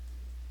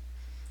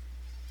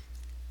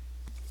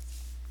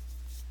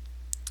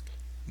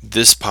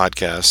This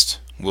podcast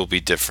will be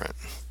different.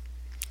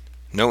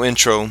 No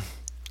intro,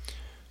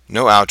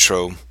 no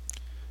outro,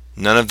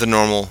 none of the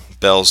normal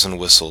bells and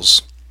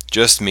whistles.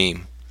 Just me,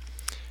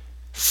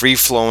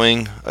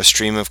 free-flowing a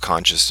stream of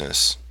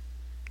consciousness.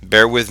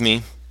 Bear with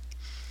me.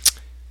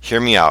 Hear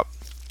me out.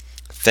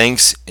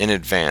 Thanks in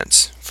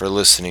advance for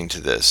listening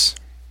to this.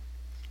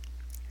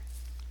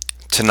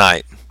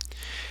 Tonight,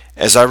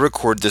 as I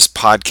record this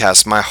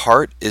podcast, my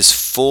heart is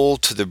full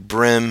to the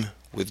brim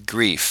with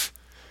grief.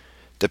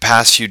 The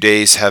past few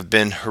days have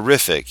been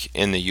horrific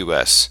in the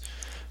U.S.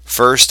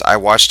 First, I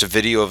watched a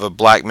video of a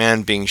black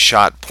man being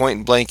shot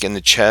point blank in the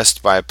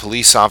chest by a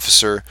police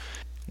officer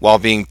while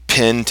being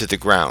pinned to the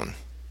ground.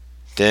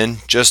 Then,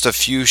 just a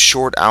few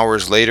short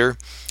hours later,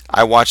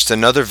 I watched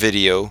another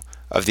video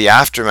of the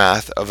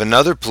aftermath of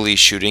another police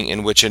shooting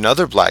in which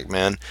another black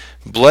man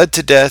bled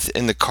to death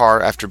in the car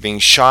after being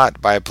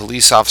shot by a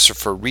police officer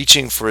for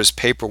reaching for his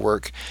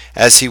paperwork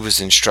as he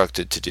was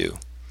instructed to do.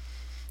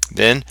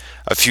 Then,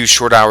 a few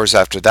short hours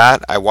after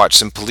that, I watched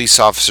some police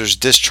officers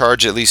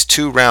discharge at least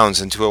 2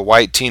 rounds into a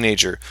white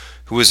teenager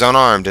who was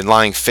unarmed and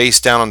lying face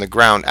down on the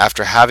ground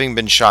after having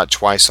been shot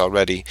twice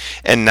already.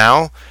 And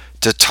now,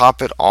 to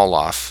top it all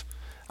off,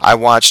 I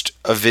watched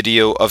a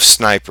video of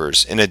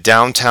snipers in a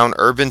downtown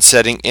urban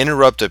setting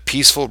interrupt a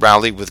peaceful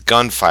rally with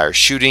gunfire,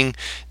 shooting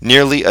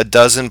nearly a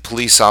dozen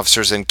police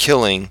officers and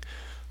killing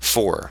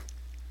 4.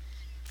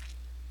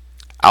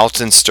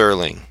 Alton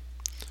Sterling,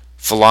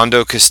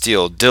 Philando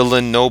Castile,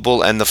 Dylan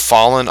Noble, and the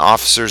fallen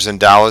officers in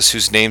Dallas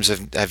whose names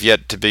have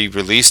yet to be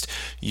released,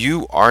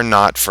 you are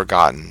not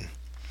forgotten.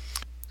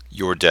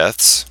 Your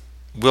deaths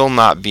will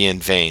not be in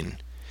vain.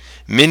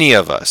 Many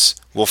of us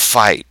will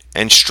fight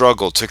and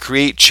struggle to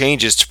create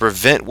changes to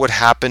prevent what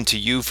happened to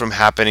you from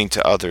happening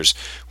to others.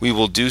 We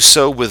will do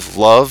so with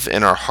love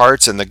in our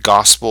hearts and the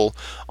gospel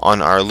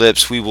on our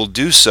lips. We will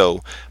do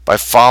so by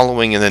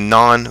following in the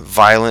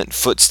non-violent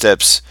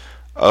footsteps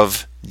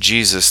of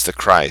Jesus the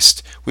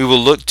Christ. We will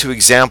look to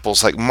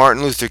examples like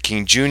Martin Luther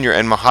King Jr.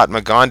 and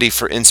Mahatma Gandhi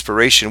for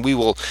inspiration. We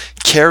will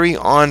carry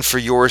on for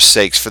your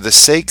sakes, for the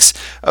sakes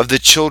of the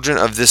children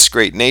of this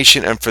great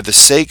nation, and for the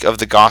sake of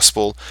the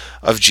gospel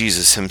of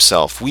Jesus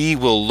himself. We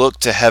will look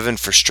to heaven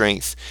for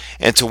strength,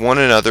 and to one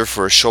another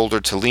for a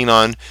shoulder to lean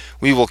on.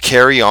 We will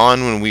carry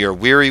on when we are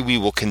weary. We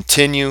will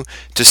continue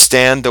to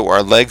stand though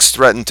our legs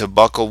threaten to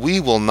buckle. We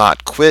will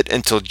not quit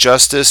until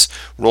justice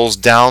rolls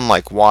down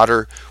like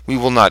water. We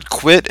will not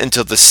quit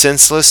until the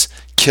senseless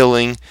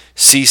killing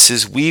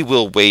ceases. We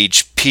will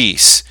wage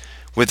peace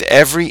with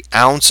every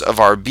ounce of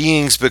our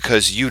beings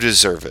because you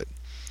deserve it.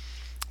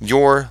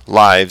 Your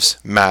lives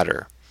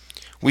matter.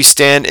 We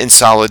stand in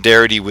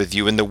solidarity with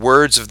you. In the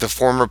words of the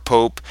former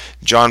Pope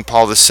John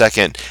Paul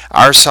II,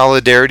 our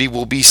solidarity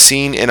will be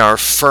seen in our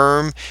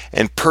firm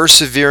and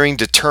persevering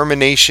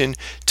determination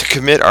to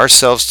commit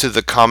ourselves to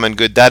the common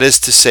good, that is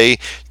to say,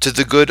 to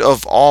the good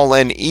of all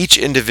and each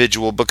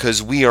individual,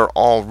 because we are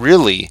all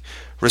really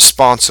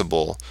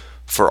responsible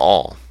for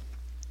all.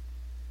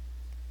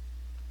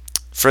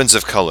 Friends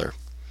of color,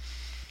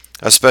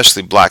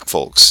 especially black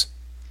folks,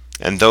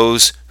 and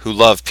those who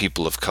love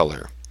people of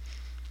color,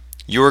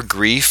 your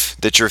grief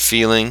that you're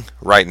feeling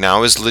right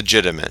now is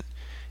legitimate,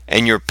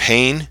 and your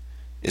pain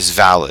is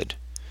valid.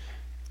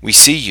 We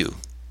see you.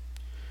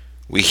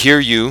 We hear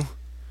you.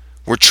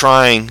 We're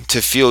trying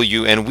to feel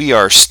you, and we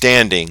are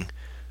standing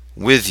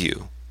with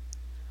you.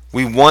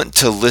 We want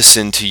to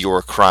listen to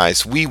your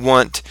cries. We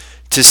want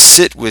to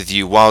sit with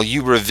you while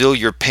you reveal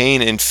your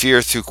pain and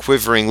fear through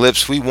quivering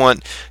lips. We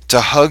want to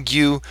hug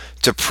you,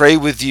 to pray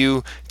with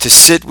you, to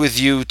sit with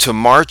you, to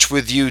march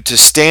with you, to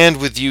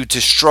stand with you,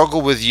 to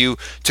struggle with you,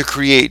 to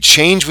create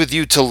change with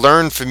you, to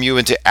learn from you,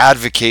 and to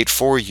advocate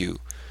for you.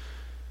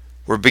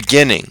 We're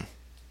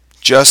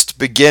just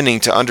beginning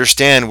to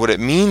understand what it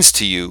means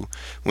to you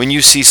when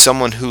you see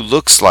someone who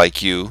looks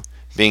like you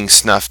being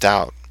snuffed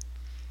out.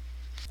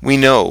 We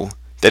know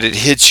that it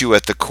hits you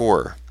at the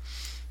core.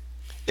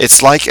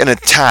 It's like an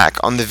attack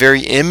on the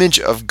very image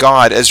of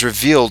God as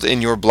revealed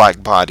in your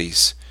black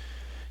bodies.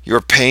 Your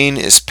pain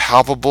is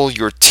palpable.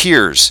 Your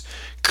tears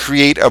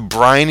create a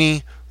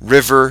briny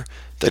river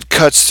that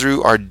cuts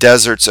through our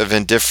deserts of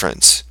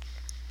indifference.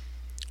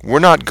 We're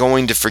not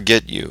going to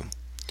forget you.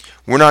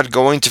 We're not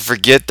going to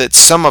forget that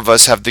some of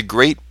us have the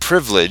great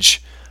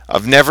privilege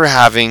of never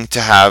having to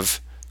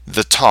have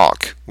the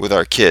talk with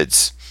our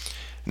kids.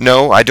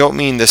 No, I don't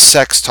mean the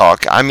sex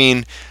talk. I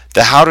mean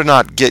the how to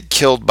not get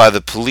killed by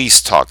the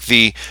police talk,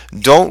 the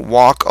don't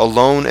walk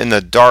alone in the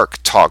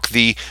dark talk,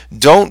 the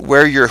don't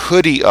wear your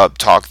hoodie up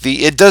talk,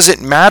 the it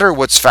doesn't matter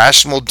what's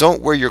fashionable,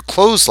 don't wear your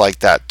clothes like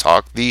that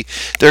talk, the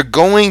they're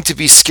going to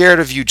be scared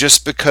of you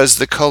just because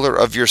the color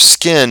of your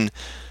skin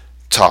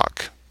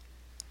talk.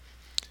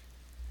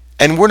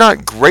 And we're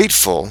not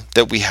grateful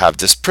that we have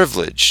this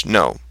privilege.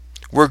 No,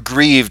 we're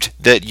grieved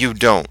that you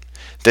don't,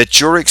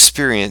 that your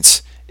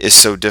experience is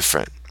so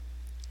different.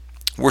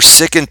 We're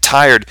sick and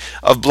tired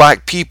of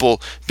black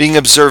people being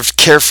observed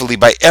carefully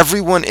by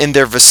everyone in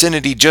their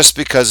vicinity just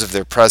because of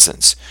their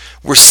presence.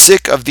 We're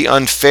sick of the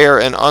unfair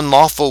and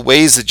unlawful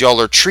ways that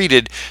y'all are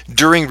treated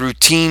during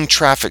routine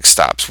traffic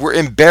stops. We're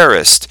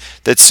embarrassed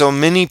that so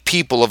many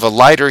people of a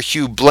lighter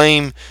hue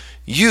blame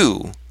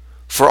you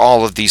for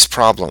all of these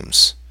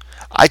problems.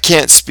 I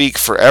can't speak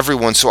for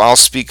everyone, so I'll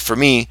speak for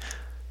me.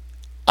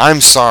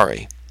 I'm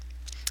sorry.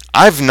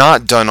 I've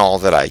not done all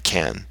that I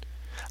can.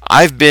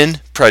 I've been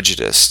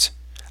prejudiced.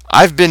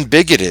 I've been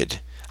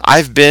bigoted.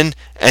 I've been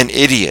an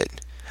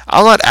idiot.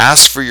 I'll not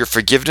ask for your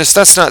forgiveness.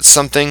 That's not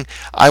something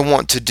I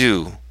want to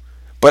do.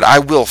 But I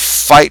will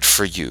fight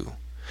for you.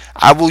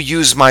 I will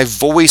use my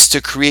voice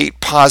to create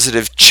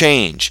positive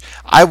change.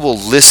 I will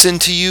listen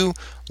to you,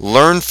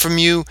 learn from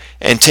you,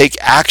 and take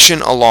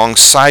action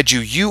alongside you.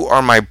 You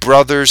are my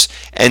brothers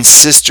and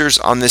sisters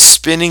on this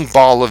spinning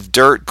ball of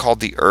dirt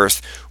called the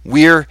earth.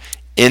 We're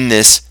in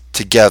this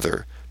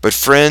together. But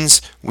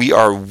friends, we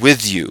are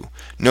with you.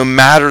 No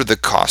matter the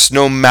cost,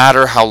 no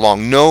matter how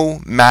long,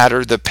 no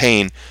matter the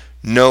pain,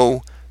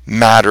 no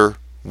matter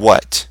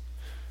what.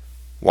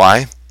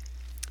 Why?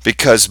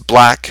 Because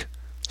black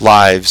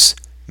lives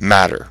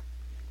matter.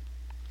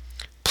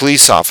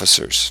 Police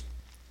officers,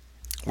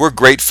 we're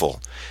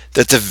grateful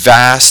that the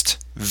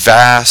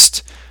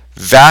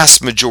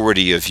vast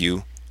majority of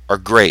you are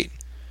great.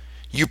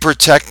 You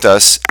protect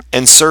us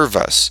and serve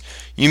us.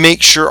 You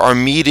make sure our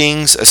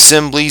meetings,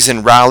 assemblies,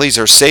 and rallies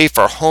are safe,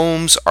 our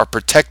homes are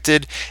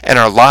protected, and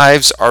our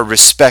lives are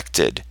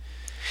respected.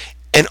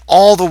 And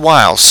all the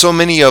while, so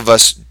many of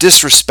us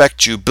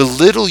disrespect you,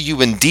 belittle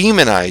you, and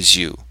demonize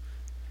you.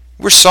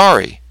 We're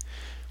sorry.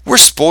 We're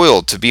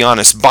spoiled, to be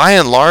honest. By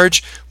and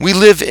large, we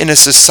live in a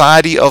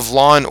society of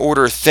law and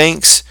order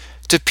thanks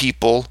to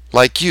people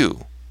like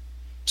you.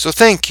 So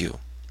thank you.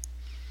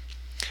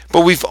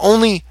 But we've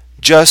only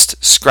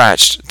just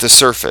scratched the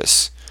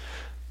surface.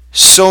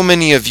 So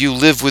many of you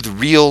live with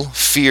real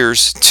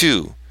fears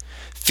too.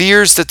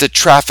 Fears that the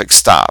traffic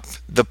stop,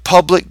 the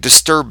public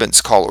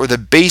disturbance call, or the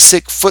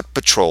basic foot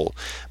patrol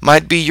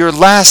might be your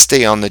last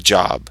day on the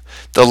job,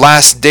 the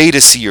last day to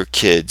see your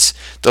kids,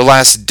 the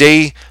last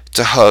day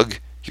to hug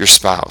your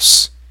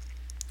spouse.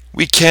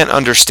 We can't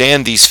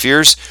understand these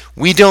fears.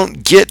 We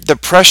don't get the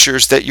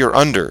pressures that you're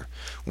under.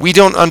 We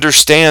don't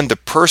understand the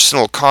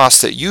personal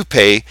costs that you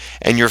pay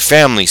and your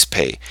families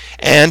pay.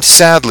 And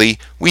sadly,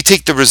 we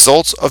take the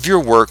results of your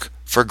work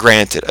for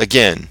granted.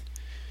 Again,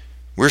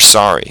 we're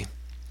sorry.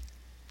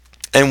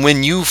 And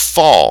when you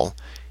fall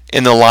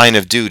in the line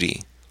of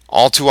duty,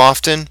 all too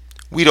often,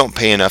 we don't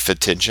pay enough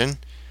attention.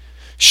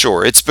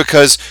 Sure, it's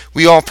because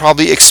we all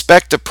probably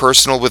expect a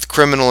person with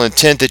criminal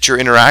intent that you're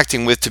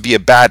interacting with to be a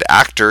bad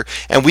actor,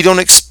 and we don't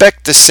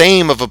expect the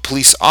same of a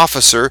police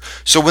officer.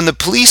 So when the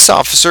police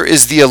officer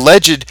is the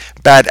alleged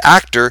bad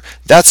actor,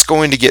 that's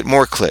going to get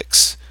more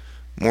clicks,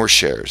 more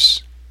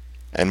shares,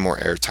 and more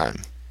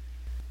airtime.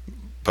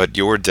 But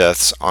your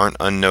deaths aren't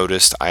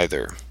unnoticed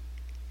either.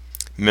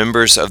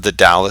 Members of the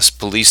Dallas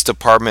Police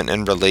Department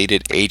and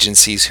related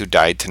agencies who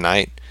died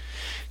tonight,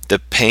 the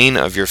pain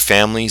of your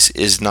families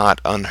is not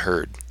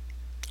unheard.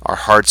 Our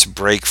hearts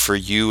break for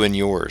you and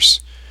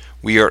yours.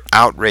 We are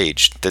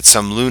outraged that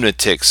some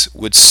lunatics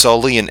would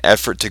sully an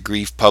effort to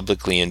grieve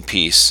publicly in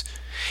peace.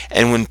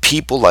 And when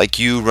people like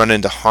you run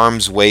into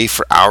harm's way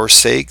for our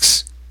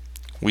sakes,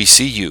 we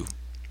see you.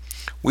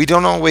 We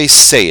don't always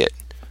say it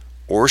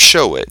or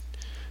show it,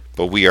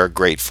 but we are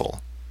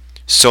grateful.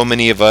 So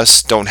many of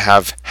us don't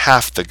have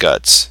half the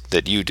guts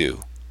that you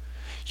do.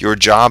 Your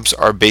jobs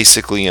are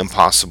basically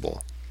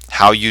impossible.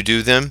 How you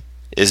do them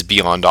is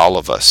beyond all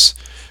of us.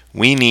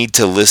 We need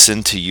to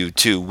listen to you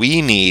too.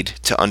 We need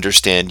to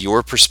understand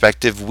your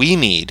perspective. We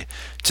need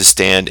to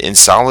stand in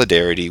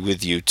solidarity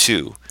with you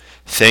too.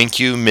 Thank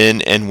you,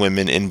 men and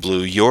women in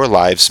blue. Your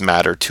lives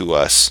matter to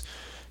us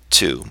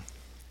too.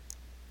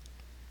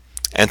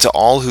 And to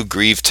all who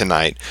grieve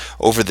tonight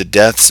over the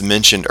deaths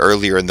mentioned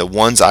earlier and the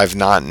ones I've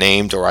not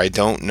named or I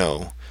don't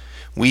know,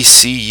 we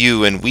see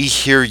you and we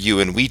hear you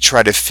and we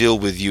try to feel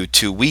with you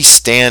too. We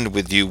stand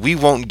with you. We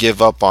won't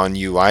give up on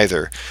you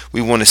either.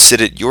 We want to sit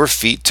at your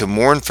feet to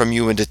mourn from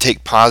you and to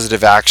take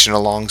positive action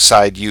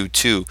alongside you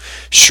too.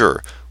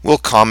 Sure, we'll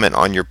comment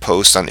on your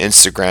post on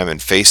Instagram and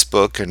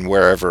Facebook and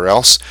wherever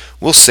else.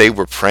 We'll say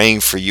we're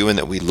praying for you and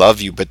that we love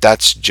you, but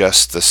that's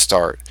just the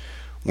start.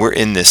 We're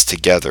in this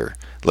together.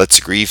 Let's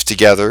grieve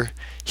together,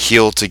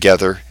 heal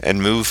together,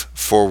 and move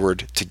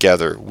forward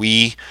together.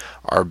 We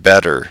are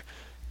better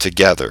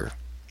together.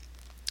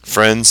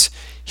 Friends,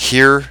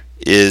 here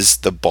is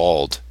the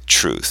bald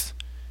truth.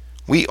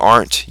 We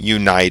aren't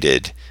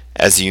united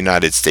as the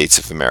United States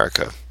of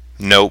America.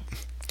 Nope,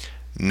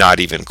 not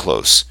even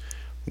close.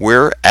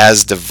 We're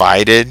as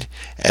divided,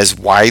 as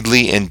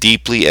widely and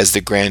deeply as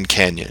the Grand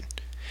Canyon.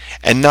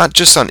 And not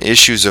just on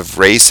issues of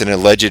race and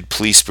alleged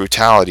police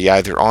brutality,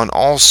 either on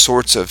all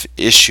sorts of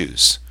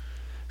issues.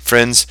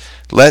 Friends,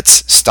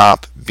 let's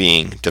stop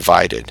being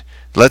divided.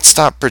 Let's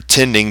stop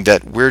pretending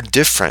that we're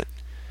different.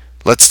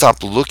 Let's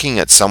stop looking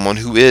at someone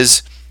who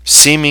is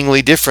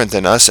seemingly different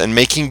than us and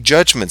making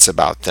judgments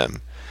about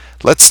them.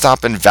 Let's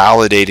stop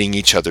invalidating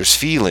each other's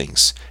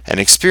feelings and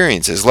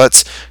experiences.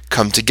 Let's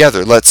come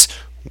together. Let's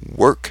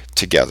work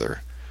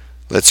together.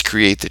 Let's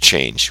create the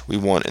change we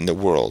want in the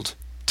world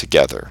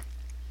together.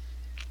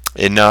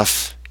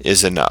 Enough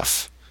is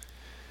enough.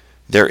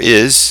 There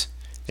is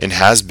and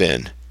has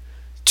been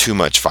too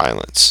much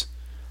violence.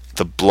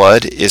 The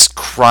blood is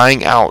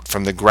crying out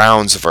from the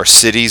grounds of our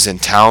cities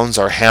and towns,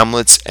 our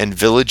hamlets and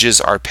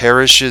villages, our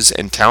parishes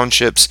and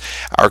townships,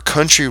 our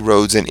country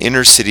roads and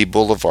inner city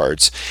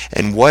boulevards.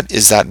 And what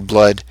is that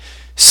blood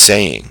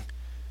saying?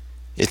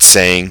 It's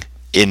saying,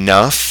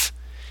 enough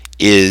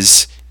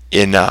is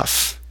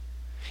enough.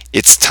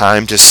 It's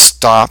time to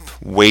stop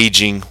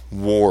waging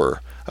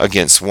war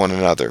against one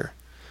another.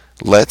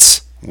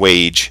 Let's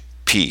wage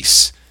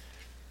peace.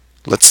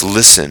 Let's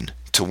listen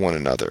to one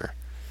another.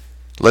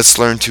 Let's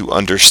learn to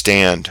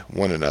understand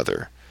one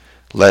another.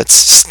 Let's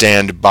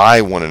stand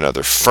by one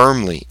another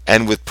firmly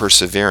and with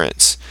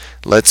perseverance.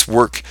 Let's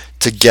work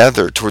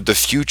together toward the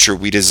future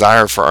we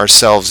desire for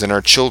ourselves and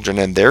our children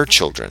and their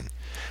children.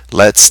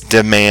 Let's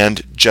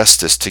demand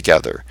justice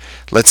together.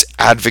 Let's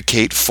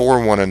advocate for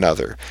one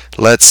another.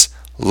 Let's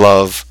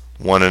love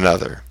one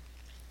another.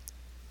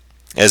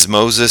 As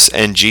Moses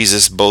and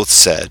Jesus both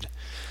said,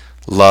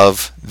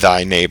 love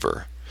thy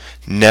neighbor.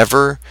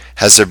 Never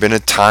has there been a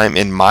time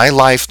in my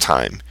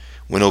lifetime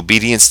when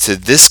obedience to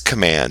this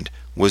command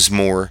was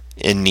more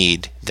in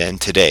need than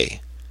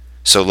today.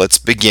 So let's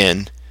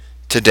begin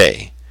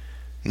today,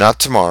 not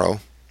tomorrow,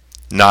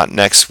 not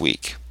next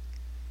week.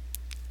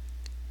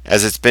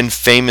 As it's been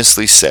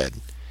famously said,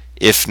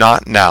 if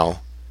not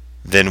now,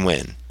 then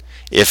when?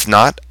 If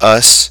not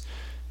us,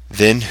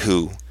 then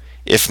who?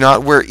 If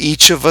not where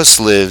each of us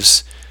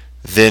lives,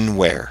 then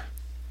where?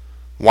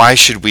 Why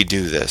should we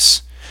do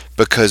this?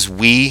 Because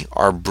we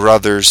are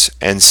brothers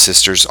and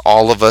sisters,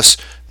 all of us.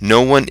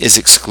 No one is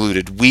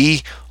excluded.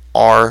 We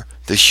are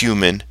the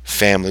human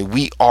family.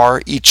 We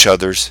are each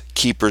other's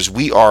keepers.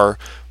 We are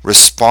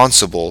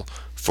responsible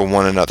for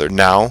one another.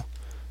 Now,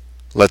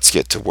 let's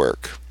get to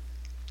work.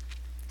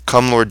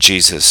 Come, Lord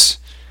Jesus,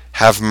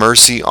 have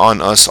mercy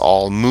on us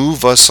all.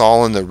 Move us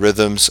all in the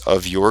rhythms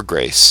of your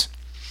grace.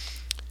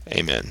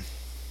 Amen.